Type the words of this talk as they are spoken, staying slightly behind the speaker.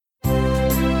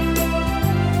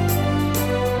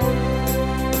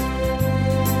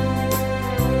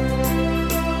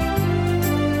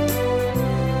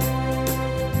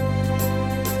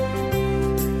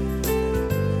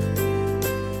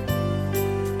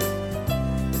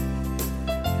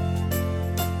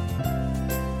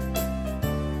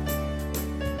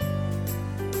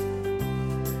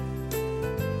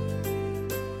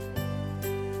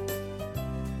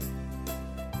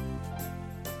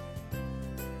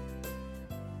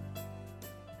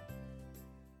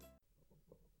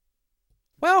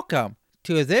Welcome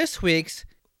to this week's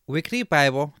weekly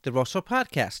Bible devotional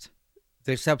podcast.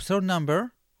 This is episode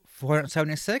number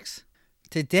 476.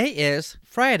 Today is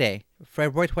Friday,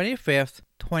 February 25th,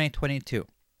 2022.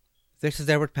 This is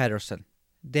Edward Patterson.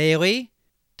 Daily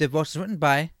devotion written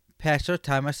by Pastor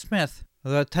Thomas Smith.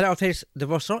 The title of today's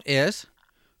devotional is,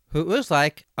 Who is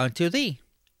Like Unto Thee?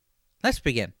 Let's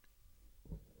begin.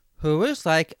 Who is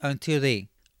like unto Thee,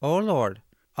 O Lord,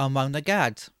 among the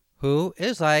gods? Who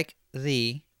is like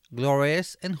Thee,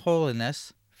 glorious in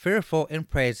holiness, fearful in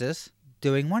praises,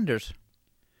 doing wonders?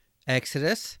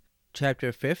 Exodus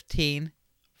chapter 15,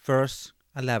 verse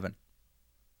 11.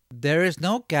 There is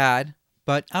no God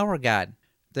but our God.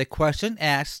 The question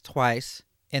asked twice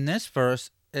in this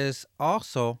verse is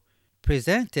also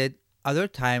presented other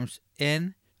times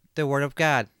in the Word of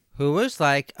God. Who is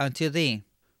like unto Thee?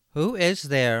 Who is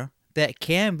there that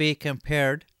can be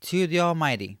compared to the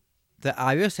Almighty? The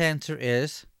obvious answer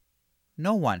is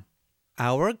no one.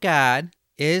 Our God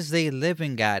is the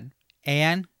living God,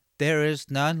 and there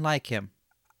is none like Him.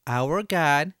 Our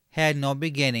God had no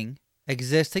beginning,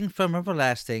 existing from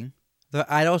everlasting. The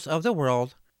idols of the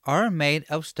world are made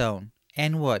of stone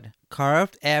and wood,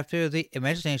 carved after the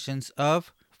imaginations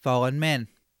of fallen men.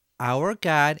 Our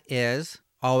God is,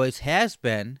 always has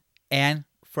been, and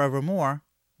forevermore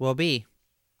will be.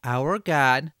 Our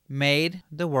God made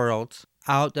the worlds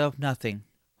out of nothing,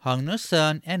 hung the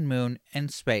sun and moon in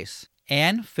space,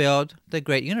 and filled the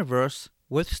great universe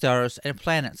with stars and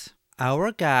planets.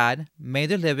 Our God made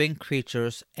the living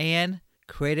creatures and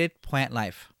created plant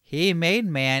life. He made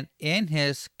man in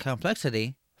his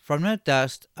complexity from the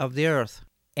dust of the earth,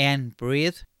 and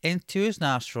breathed into his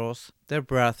nostrils the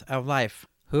breath of life.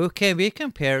 Who can be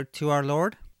compared to our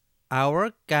Lord?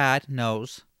 Our God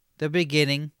knows the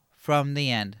beginning from the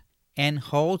end, and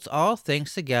holds all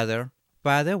things together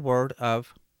by the word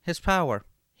of His power.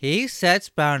 He sets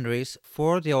boundaries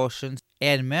for the oceans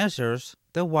and measures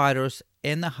the waters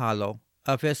in the hollow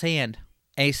of His hand.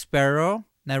 A sparrow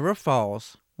never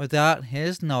falls without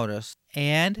His notice,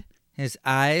 and His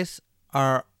eyes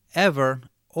are ever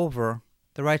over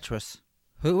the righteous.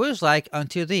 Who is like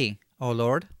unto Thee, O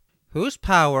Lord? Whose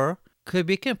power could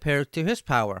be compared to His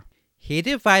power? He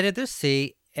divided the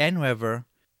sea and river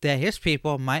that His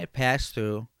people might pass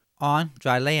through on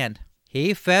dry land.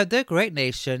 He fed the great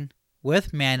nation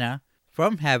with manna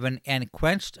from heaven and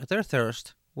quenched their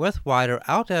thirst with water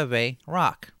out of a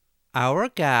rock. Our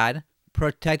God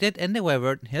protected and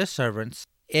delivered His servants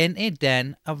in a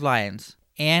den of lions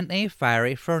and a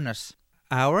fiery furnace.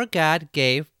 Our God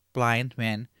gave blind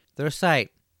men their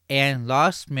sight and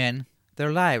lost men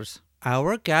their lives.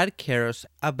 Our God cares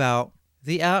about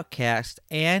the outcast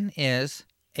and is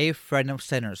a friend of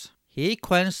sinners. He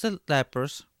cleansed the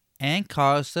lepers and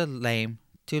caused the lame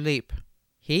to leap.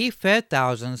 He fed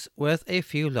thousands with a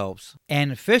few loaves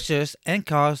and fishes and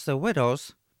caused the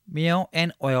widows meal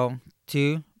and oil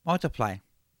to multiply.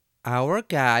 Our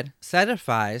God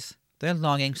satisfies the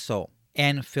longing soul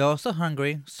and fills the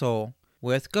hungry soul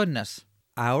with goodness.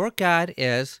 Our God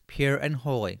is pure and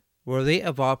holy, worthy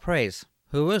of all praise.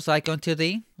 Who is like unto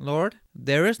Thee, Lord?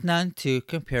 There is none to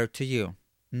compare to You.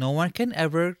 No one can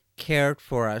ever care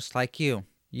for us like You.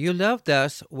 You loved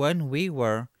us when we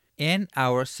were in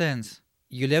our sins.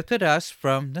 You lifted us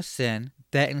from the sin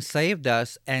that enslaved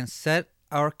us and set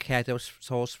our captive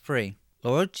souls free.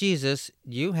 Lord Jesus,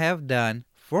 You have done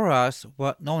for us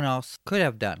what no one else could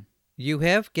have done. You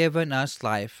have given us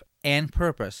life and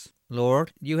purpose.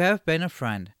 Lord, You have been a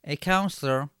friend, a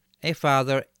counselor, a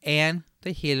father, and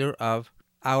the healer of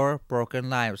our broken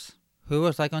lives. Who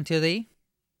is like unto Thee?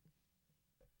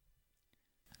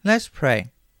 Let's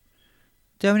pray.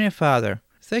 Dear Heavenly Father,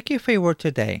 thank You for Your word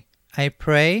today. I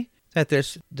pray that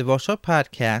this devotional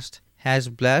podcast has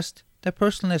blessed the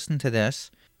person listening to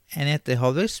this, and that the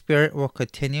Holy Spirit will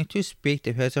continue to speak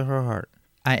to his or her heart.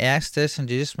 I ask this in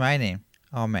Jesus' mighty name.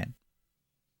 Amen.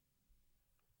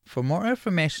 For more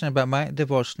information about my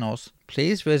devotionals,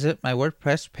 please visit my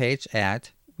WordPress page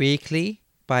at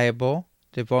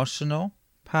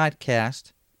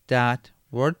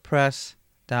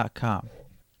weeklybibledevotionalpodcast.wordpress.com.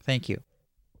 Thank you.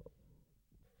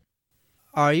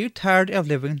 Are you tired of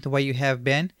living the way you have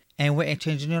been and want a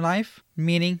change in your life?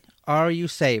 Meaning, are you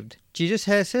saved? Jesus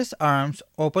has His arms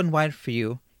open wide for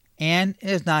you and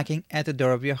is knocking at the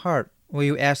door of your heart. Will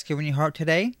you ask Him in your heart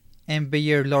today and be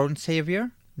your Lord and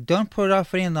Savior? Don't put it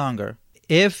off any longer.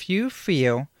 If you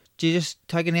feel Jesus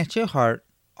tugging at your heart,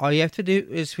 all you have to do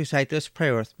is recite this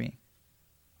prayer with me.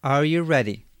 Are you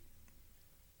ready?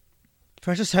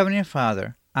 Precious Heavenly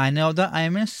Father, I know that I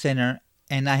am a sinner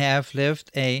and I have lived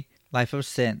a life of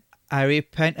sin. I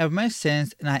repent of my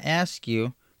sins and I ask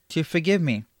You to forgive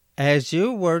me. As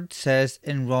your word says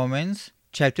in Romans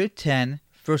chapter 10,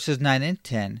 verses 9 and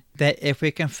 10, that if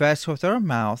we confess with our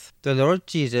mouth the Lord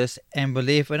Jesus and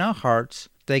believe in our hearts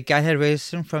that God had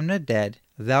raised him from the dead,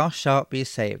 thou shalt be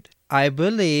saved. I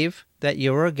believe that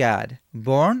you are God,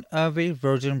 born of a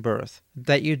virgin birth,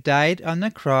 that you died on the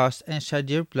cross and shed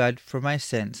your blood for my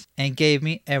sins, and gave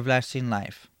me everlasting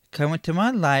life. Come into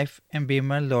my life and be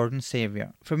my Lord and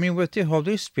Savior. Fill me with your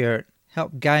Holy Spirit.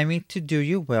 Help guide me to do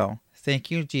your will.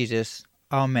 Thank you, Jesus.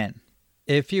 Amen.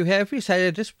 If you have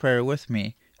recited this prayer with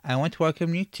me, I want to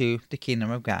welcome you to the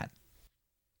Kingdom of God.